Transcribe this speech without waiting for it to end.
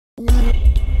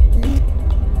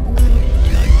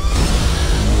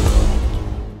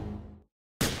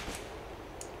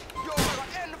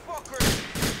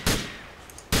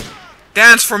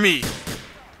Dance for me.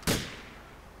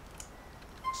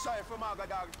 Sorry for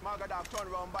Magadog turn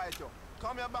around by you.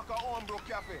 Come here back at Homebrew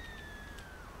Cafe.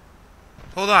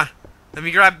 Hold on. Let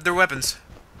me grab their weapons.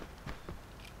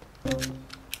 Let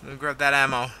me grab that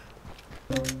ammo.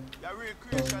 Your real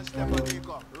creation, Stefan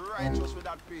Nico. Righteous with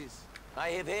that piece. I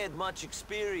have had much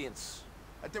experience.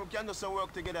 I think we can do some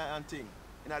work together and thing.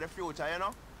 In the future, you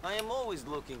know? I am always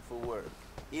looking for work,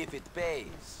 if it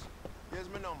pays. Here's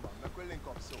my number. Make we link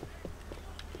up soon.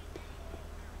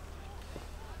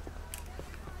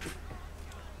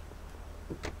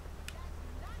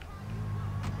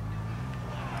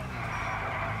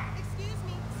 Excuse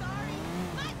me, sorry.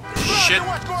 Shit.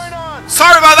 What's going on?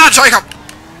 Sorry about that, Jacob!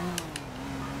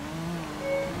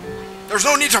 There's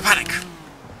no need to panic.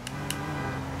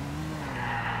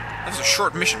 That was a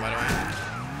short mission, by the way.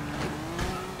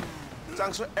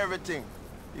 Thanks for everything.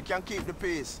 You can keep the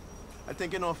peace. I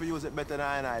think you know if you use it better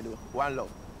than I do. One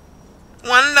love.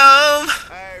 One love!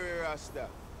 Hey, Rasta.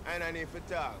 And I need to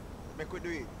talk. Make we do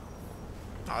it.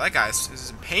 Oh, that guy is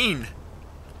in pain.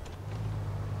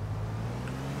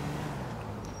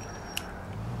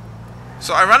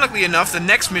 So, ironically enough, the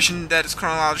next mission that is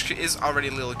chronological is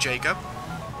already Little Jacob.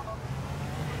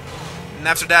 And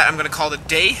after that, I'm gonna call it a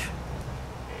day.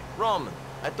 Roman,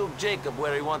 I took Jacob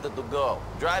where he wanted to go.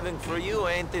 Driving for you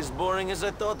ain't as boring as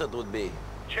I thought it would be.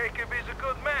 Jacob is a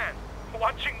good man.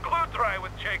 Watching glue dry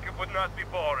with Jacob would not be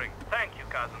boring. Thank you,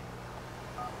 cousin.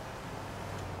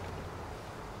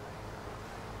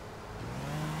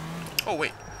 Oh,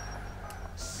 wait.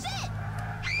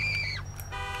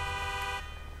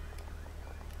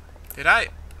 Did I?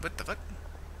 What the fuck?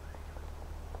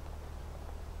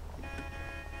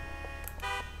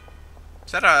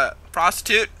 Is that a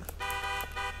prostitute?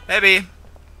 Baby.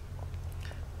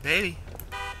 Baby.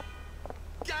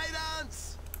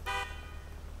 Guidance!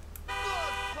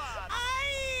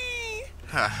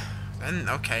 Then,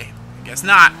 okay. I guess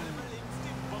not.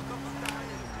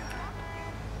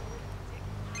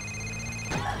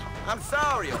 I'm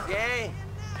sorry, okay?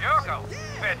 Yoko,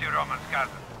 Petty Roman's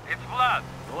cousin. It's Vlad.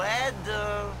 Glad,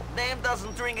 name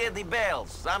doesn't ring any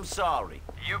bells. I'm sorry.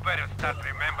 You better start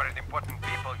remembering important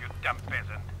people, you dumb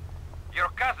peasant. Your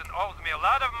cousin owes me a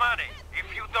lot of money.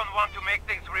 If you don't want to make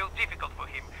things real difficult for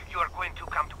him, you are going to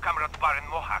come to Cameron's bar in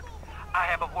Mohawk. I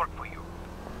have a work for you.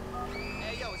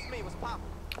 Hey, yo, it's me. What's poppin'?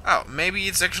 Oh, maybe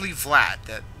it's actually Vlad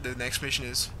that the next mission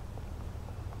is.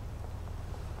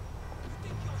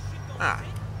 Ah.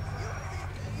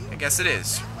 I guess it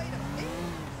is.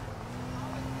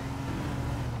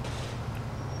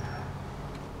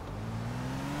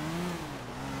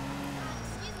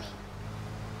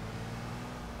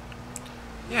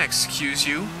 Yeah, excuse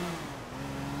you.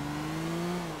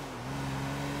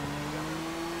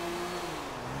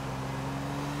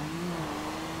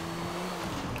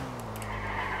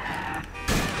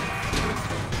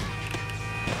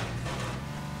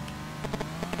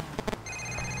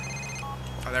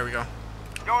 Oh, there we go.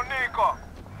 Yo, Nico.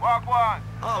 Walk one.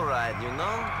 All right, you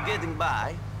know, getting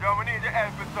by. Yo, we need your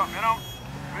help with something, you know?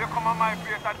 Will you come on my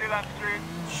place at Dillon Street?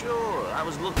 Sure, I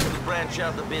was looking to branch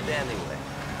out a bit anyway.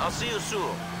 I'll see you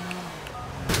soon.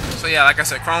 So yeah, like I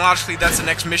said, chronologically, that's the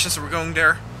next mission, so we're going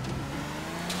there.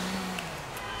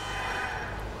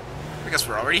 I guess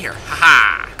we're already here.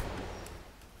 Haha!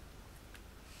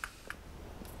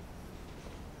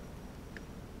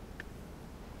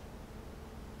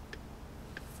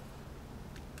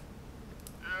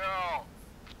 Yo,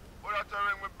 what that to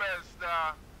ring with bell,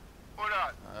 star? Who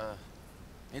that?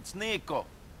 It's Nico.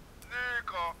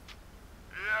 Nico.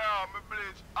 Yeah, me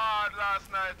bleach hard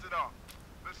last night, you know.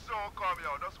 The sun come,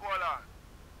 yo. Just hold on.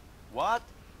 What?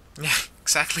 Yeah,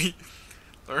 exactly.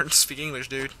 Learn to speak English,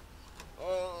 dude.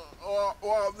 What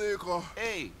up, Nico?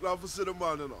 Hey, Glad to see the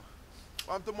man, you know.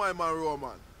 I'm to my man,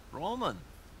 Roman. Roman.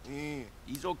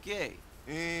 He's okay.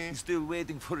 He's still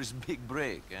waiting for his big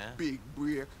break, eh? Big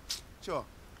break. Sure.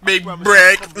 Big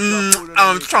break.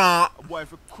 I'm trying. A boy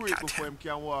for creep before him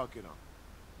can walk, you know.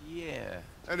 Yeah.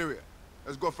 Anyway,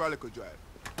 let's go for a little drive.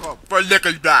 Come. For a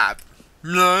little drive.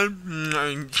 No,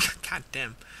 god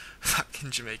damn.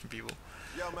 Fucking Jamaican people.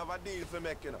 Yeah, I have a deal for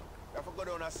make, you know. I have to go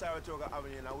down to Saratoga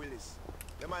Avenue in Willis.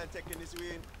 The man taking this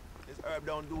way, this herb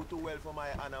don't do too well for my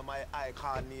honor, my eye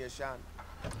carnation.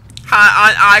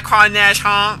 Eye carnation,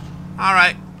 huh?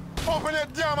 Alright. Open your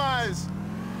damn eyes!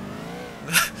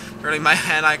 Really, my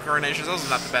hand-eye coordinations, those are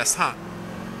not the best, huh?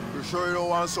 You sure you don't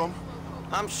want some?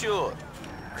 I'm sure.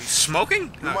 Are you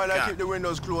smoking? You might not keep the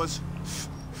windows closed.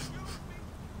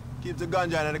 Keep the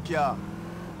ganja in the car.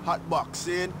 Hot box,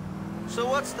 see? So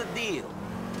what's the deal?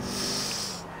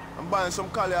 I'm buying some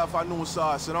cauliflower for new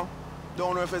sauce, you know?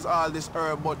 Don't know if it's all this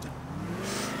herb, but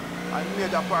And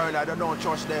major paranoid, I don't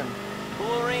trust them.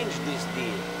 Who arranged this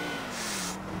deal?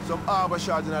 Some harbor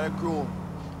shots in the crew.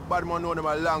 Bad man know them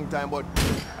a long time, but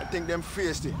I think them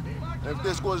faced it. And if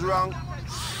this goes wrong,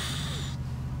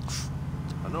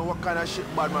 I know what kind of shit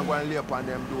bad man going to lay upon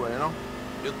them door, you know?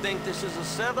 You think this is a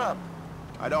setup?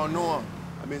 I don't know.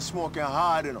 I've been smoking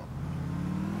hard, you know.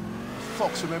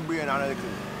 Fucks with my brain analytically.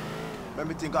 Let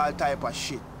me think all type of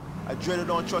shit. I dread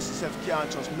don't trust yourself, can't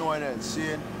trust no one else.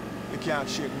 See? You can't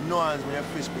shake no hands when your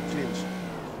fist be clenched.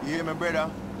 You hear me, brother?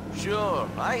 Sure,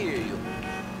 I hear you.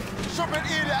 Stupid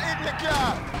idiot, in the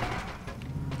car!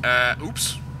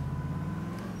 Oops.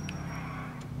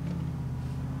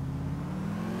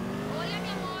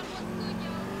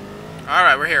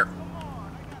 Alright, we're here.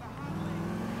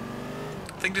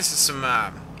 I think this is some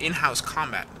in-house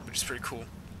combat, which is pretty cool.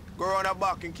 Go around the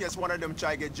back in case one of them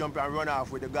try to get jumped and run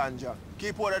off with the ganja.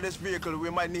 Keep out of this vehicle, we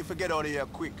might need to get out of here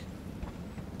quick.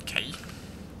 Okay.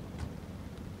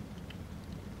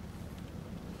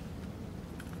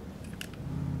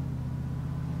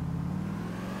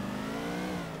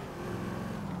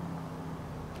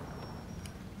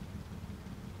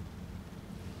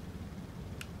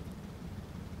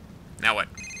 Now what?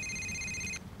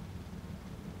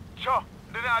 Sure,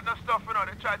 they didn't have no stuff, you know.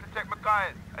 They tried to take my car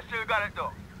in. I still got it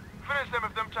though. Finish them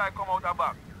if them try to come out the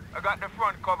back. I got the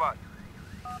front covered.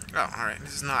 Oh, alright,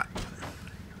 this is not.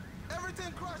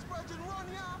 Everything crash, Virgin, run,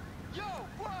 yeah? Yo,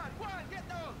 one, get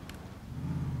down.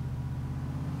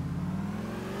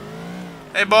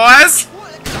 Hey, boys!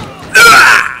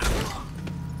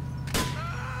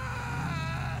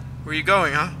 Where you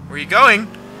going, huh? Where you going?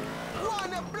 Run,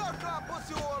 the blood clot,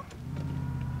 pussy hole.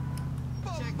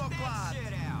 Check that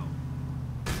shit out.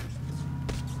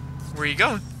 Where you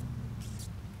going?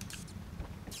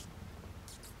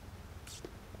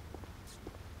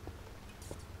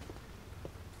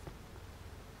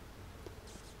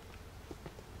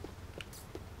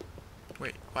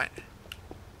 Wait, what?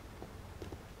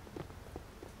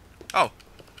 Oh.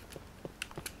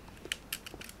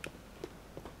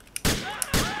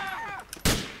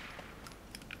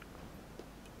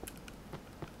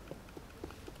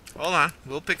 Hold on.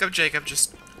 We'll pick up Jacob.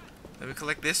 Just let me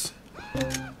collect this.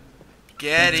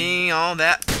 Getting all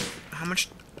that. How much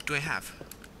do I have?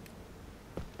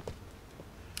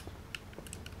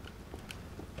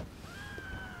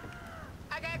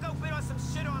 I gotta go bid on some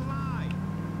shit online.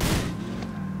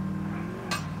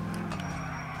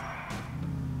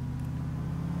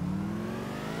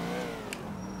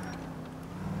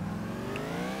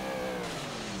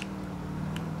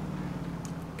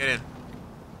 Get in.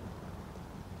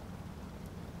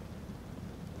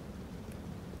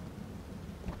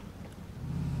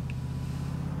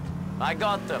 I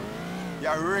got them.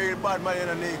 You're a real bad man in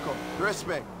a Nico.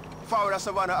 Respect. Forward of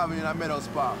Savannah Avenue in a Meadows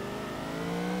Park.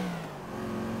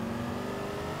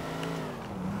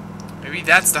 Maybe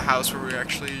that's the house where we're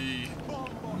actually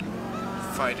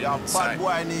fighting You're a inside.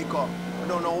 bad boy, Nico. I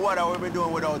don't know what I will be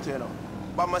doing without you, know.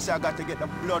 But I say I got to get the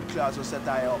blood clots to set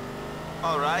I up.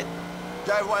 All right.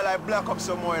 Drive while I black up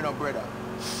some more, you know, brother.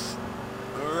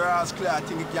 Rascal, I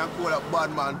think you can call a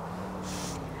bad man.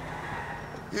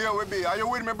 Here we be. Are you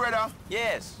with me, brother?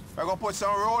 Yes. I'm gonna put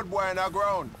some road boy in the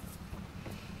ground.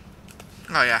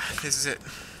 Oh yeah, this is it.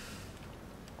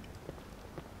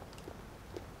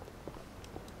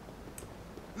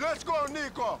 Let's go,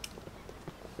 Nico.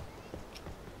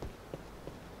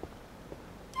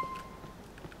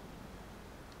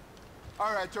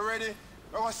 All right, you ready?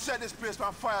 We're gonna set this place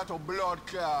on fire to blood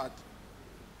clot.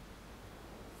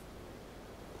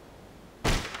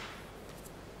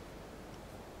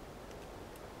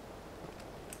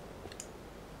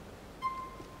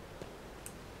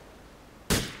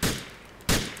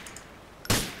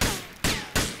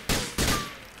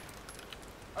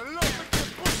 I love to get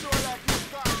pushed over like you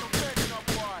start to beg, no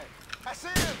boy. I see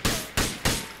him.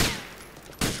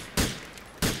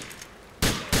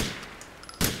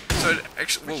 So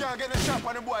actually, We whoa, can't get the shot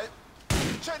on the boy.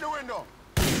 Check the window.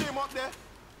 See him up there?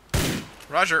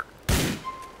 Roger.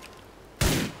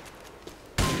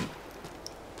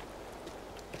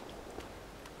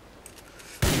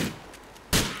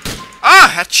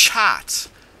 Ah, headshot.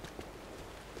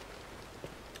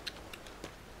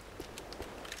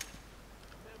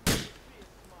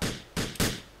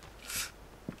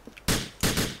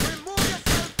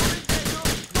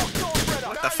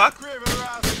 What the fuck?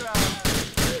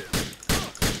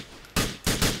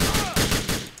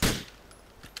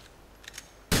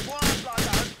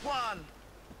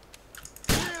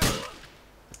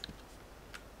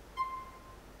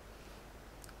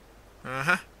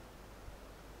 Uh-huh.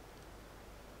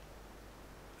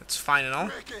 That's fine and all.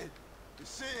 Break it. You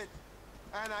see it?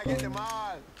 And I get them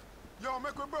all. Yo,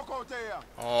 make we broke out here.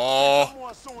 Oh.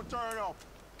 More soon turn up.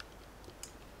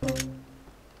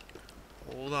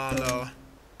 Hold on, though.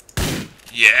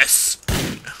 Yes.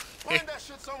 Find that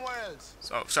shit somewhere else.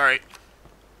 So, sorry.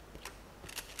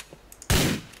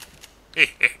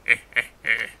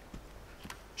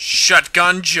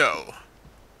 Shotgun Joe.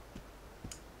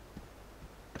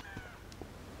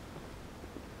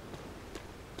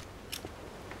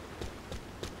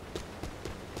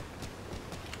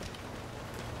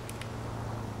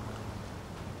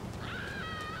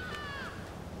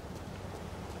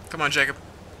 Come on, Jacob.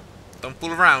 Don't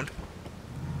fool around.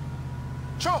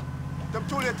 Cho! Them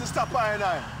too late to stop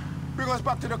I. Bring us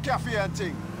back to the cafe and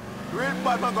thing. Real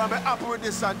bad man gonna be happy with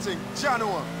this and thing.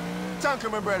 Jano. Thank you,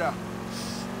 my brother.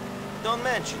 Don't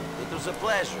mention. It was a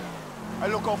pleasure. I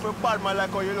look out for bad man like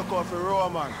how you look out for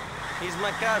Roman. He's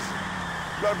my cousin.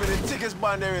 Blood be the thickest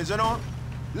band there is, you know?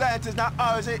 Light is not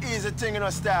always an easy thing in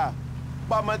a style.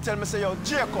 Bad man tell me say, yo,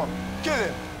 Jacob, kill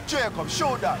him. Jacob,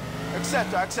 shoot that.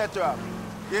 Etc, etc.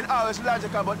 You ain't always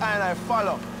logical, but I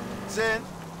follow. See?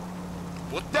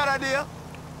 What The other day,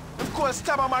 of course,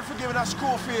 stab a man for giving a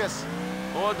school face.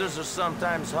 Orders are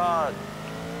sometimes hard.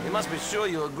 You must be sure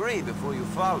you agree before you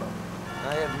follow.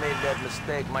 I have made that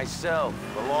mistake myself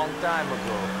a long time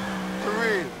ago. For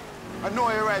real. I know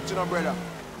you're right, you know, brother.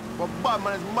 But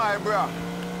Batman is my bro.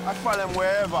 I follow him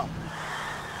wherever.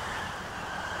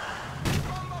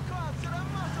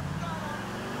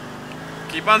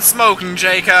 Keep on smoking,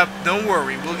 Jacob. Don't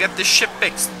worry, we'll get this ship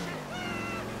fixed.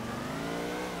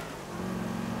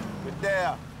 We're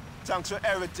there. Thanks for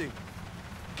everything.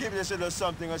 Keep this little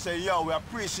something and say, yo, we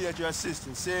appreciate your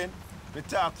assistance, see? We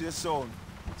talk to you soon.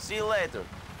 See you later.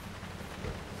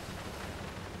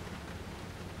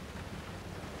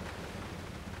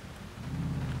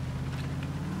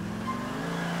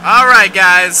 Alright,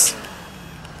 guys.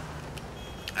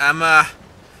 I'm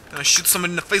gonna shoot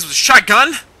somebody in the face with a shotgun,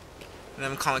 and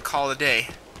then I'm calling call it a day.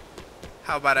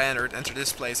 How about I enter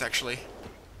this place, actually?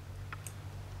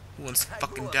 Who wants to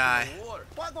fucking die?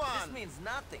 This means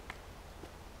nothing.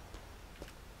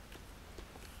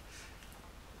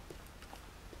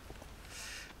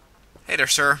 Hey there,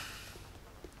 sir.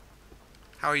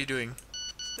 How are you doing?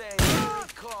 Stay very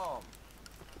calm.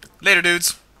 Later,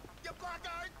 dudes.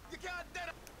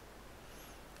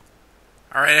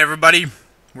 Alright, everybody.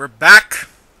 We're back.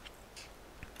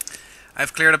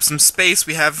 I've cleared up some space.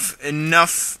 We have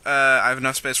enough, I have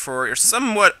enough space for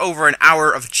somewhat over an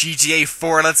hour of GTA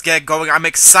 4. Let's get going. I'm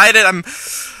excited. I'm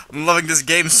loving this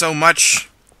game so much.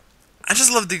 I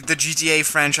just love the GTA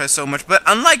franchise so much. But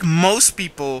unlike most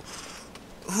people,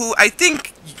 who I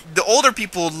think the older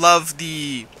people love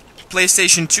the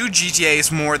PlayStation 2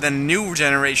 GTAs more than new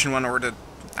generation one, or the,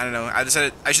 I don't know,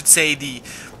 I should say the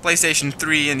PlayStation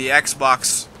 3 and the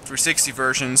Xbox 360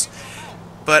 versions.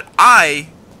 But I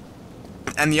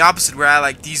am the opposite, where I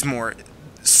like these more.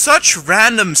 Such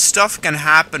random stuff can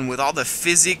happen with all the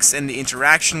physics and the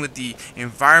interaction with the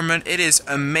environment. It is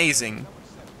amazing.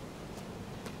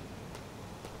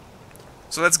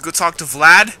 So let's go talk to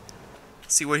Vlad.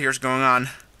 See what here's going on.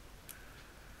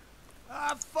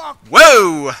 Fuck.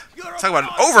 Whoa! You're a Talk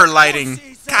about bunch of overlighting.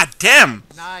 pussies. God damn!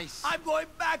 Nice. I'm going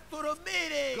back to the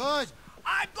meeting. Good.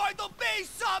 I'm going to be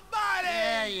somebody.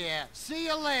 Yeah. See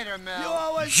you later, Mel. You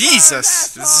always Jesus! are an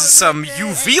This is asshole, some Ricky.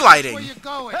 UV Where lighting. you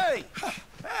going? Hey.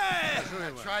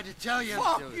 I tried to tell you.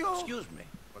 Fuck you. Excuse me.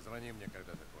 Позвони мне,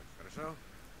 когда закончишь, хорошо?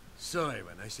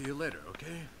 Simon, I see you later,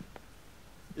 okay?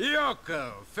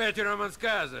 Yoko, fete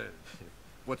romanskaze.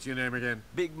 What's your name again?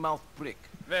 Big mouth prick.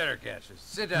 Very catchy.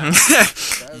 Sit down.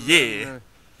 Yeah.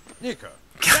 Nico.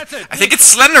 That's it. I think it's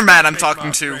Slender Man I'm Big talking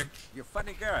mouth to. prick. You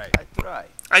funny guy. I try.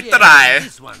 I Yeah, try.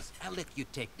 This one's. I'll let you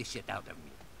take the shit out of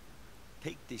me.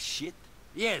 Take this shit.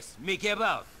 Yes, Mickey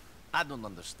about. I don't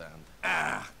understand.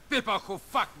 People who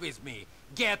fuck with me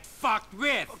get fucked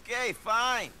with. Okay,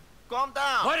 fine. Calm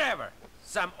down. Whatever.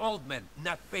 Some old man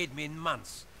not paid me in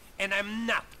months. And I'm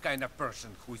not kind of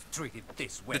person who's treated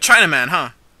this way. The Chinaman, huh?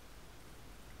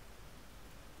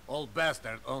 Old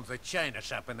bastard owns a china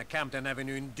shop in the Campton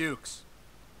Avenue in Dukes.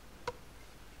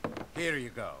 Here you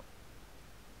go.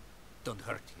 Don't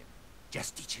hurt him.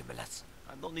 Just teach him a lesson.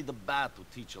 I don't need a bat to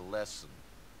teach a lesson.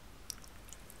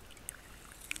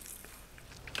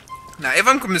 Now, if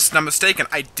I'm not mistaken,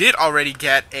 I did already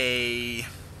get a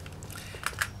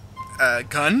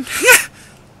gun.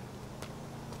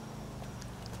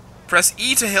 Press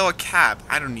E to hail a cab.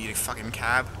 I don't need a fucking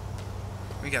cab.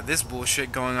 We got this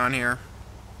bullshit going on here.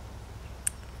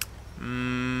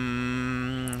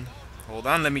 Hold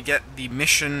on, let me get the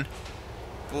mission.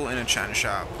 Bull in a china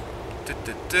shop.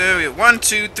 We have 1,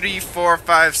 2, 3, 4,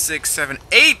 5, 6, 7,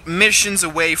 8 missions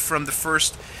away from the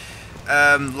first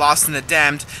Lost in the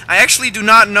Damned. I actually do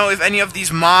not know if any of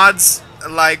these mods,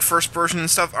 like first person and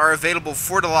stuff, are available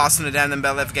for the Lost in the Damned and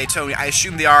Ballad of Tony. I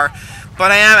assume they are,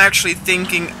 but I am actually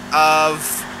thinking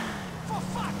of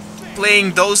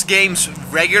playing those games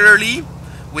regularly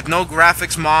with no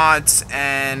graphics mods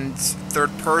and third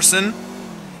person.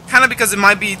 Kind of because it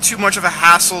might be too much of a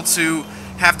hassle to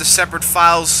have the separate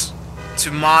files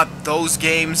to mod those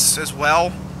games as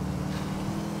well.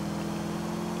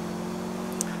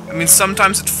 I mean,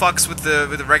 sometimes it fucks with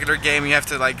the regular game. You have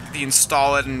to like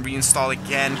deinstall it and reinstall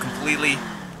again completely.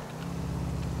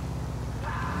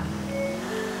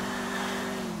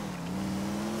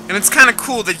 And it's kind of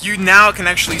cool that you now can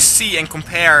actually see and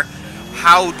compare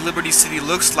how Liberty City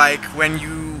looks like when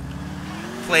you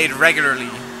play it regularly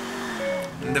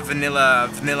in the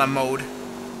vanilla mode.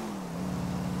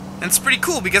 And it's pretty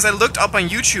cool because I looked up on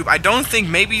YouTube. I don't think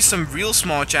maybe some real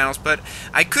small channels, but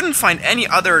I couldn't find any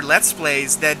other Let's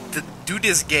Plays that do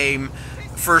this game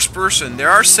first person. There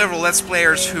are several Let's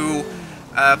Players who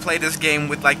play this game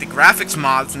with like the graphics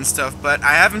mods and stuff, but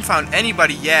I haven't found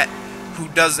anybody yet who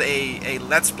does a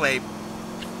Let's Play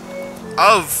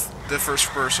of the first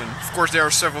person. Of course, there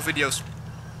are several videos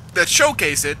that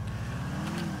showcase it,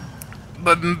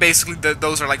 but basically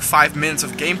those are like 5 minutes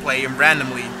of gameplay and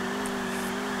randomly.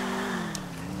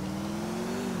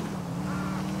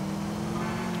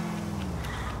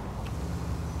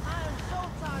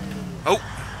 Oh.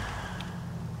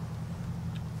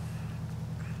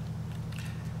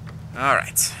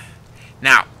 Alright.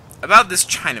 Now, about this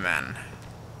Chinaman.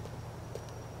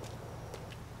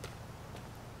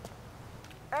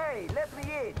 Hey, let me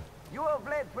in. You have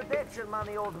Vlad protection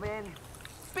money, old man.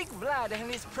 Big Vlad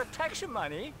and his protection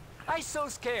money? I so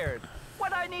scared.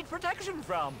 What I need protection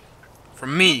from?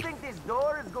 From me. You think this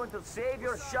door is going to save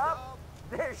your shop?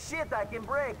 There's shit I can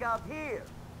break out here.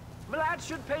 Vlad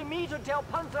should pay me to tell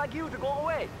punks like you to go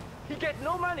away. He get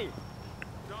no money.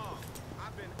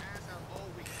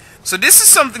 So this is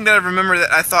something that I remember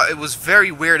that I thought it was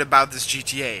very weird about this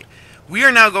GTA. We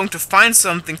are now going to find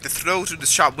something to throw through the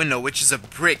shop window, which is a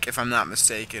brick, if I'm not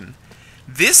mistaken.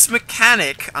 This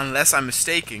mechanic, unless I'm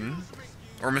mistaken,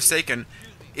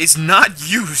 is not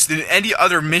used in any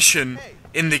other mission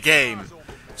in the game.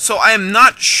 So I am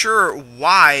not sure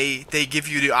why they give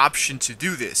you the option to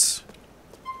do this.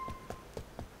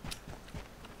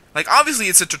 Like, obviously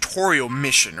it's a tutorial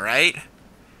mission, right?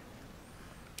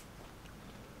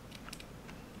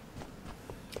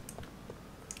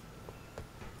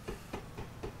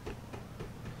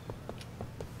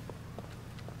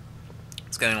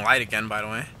 It's getting light again, by the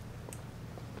way.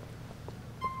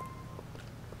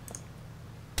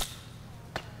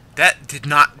 That did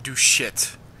not do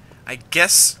shit. I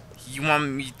guess you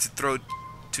want me to throw it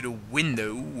to the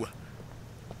window.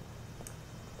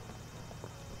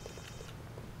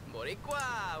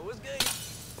 What's good?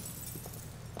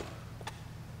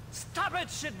 Stop it,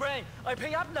 shitbrain! I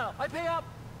pay up now. I pay up.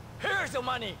 Here's your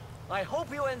money. I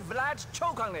hope you and Vlad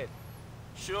choke on it.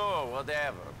 Sure,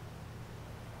 whatever.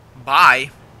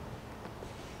 Bye.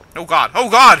 Oh god. Oh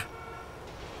god!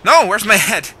 No, where's my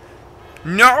head?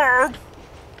 No!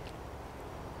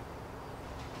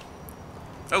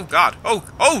 Oh god.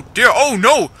 Oh dear. Oh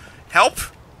no! Help!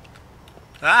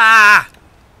 Ah!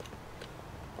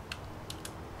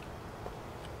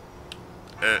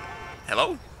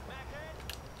 Hello?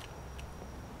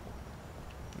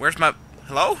 Where's my...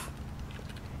 Hello?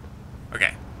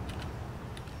 Okay.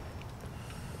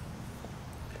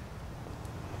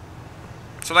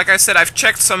 So like I said, I've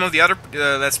checked some of the other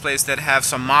Let's Plays that have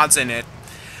some mods in it.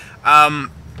 One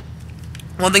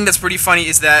thing that's pretty funny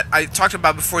is that I talked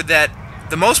about before that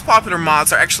the most popular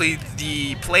mods are actually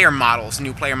the player models,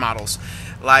 new player models.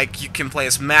 Like, you can play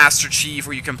as Master Chief,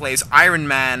 or you can play as Iron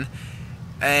Man,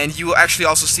 and you will actually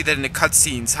also see that in the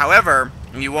cutscenes. However,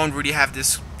 you won't really have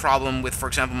this problem with, for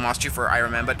example, Master Chief or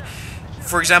Iron Man, but,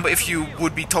 for example, if you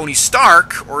would be Tony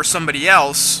Stark or somebody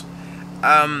else,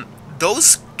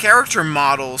 those character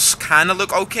models kind of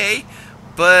look okay,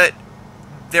 but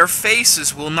their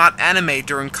faces will not animate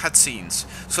during cutscenes.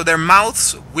 So their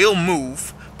mouths will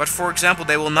move, but for example,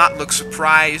 they will not look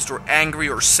surprised or angry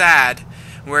or sad,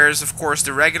 whereas of course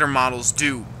the regular models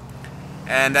do.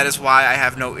 And that is why I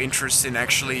have no interest in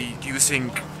actually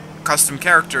using custom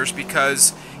characters,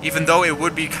 because even though it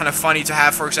would be kind of funny to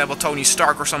have, for example, Tony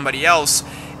Stark or somebody else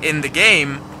in the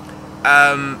game,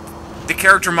 the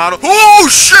character model... Oh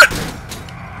shit!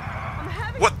 I'm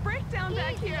having what? A breakdown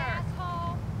back here.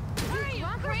 Asshole. Are you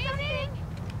crazy?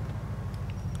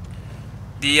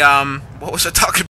 The what was I talking about?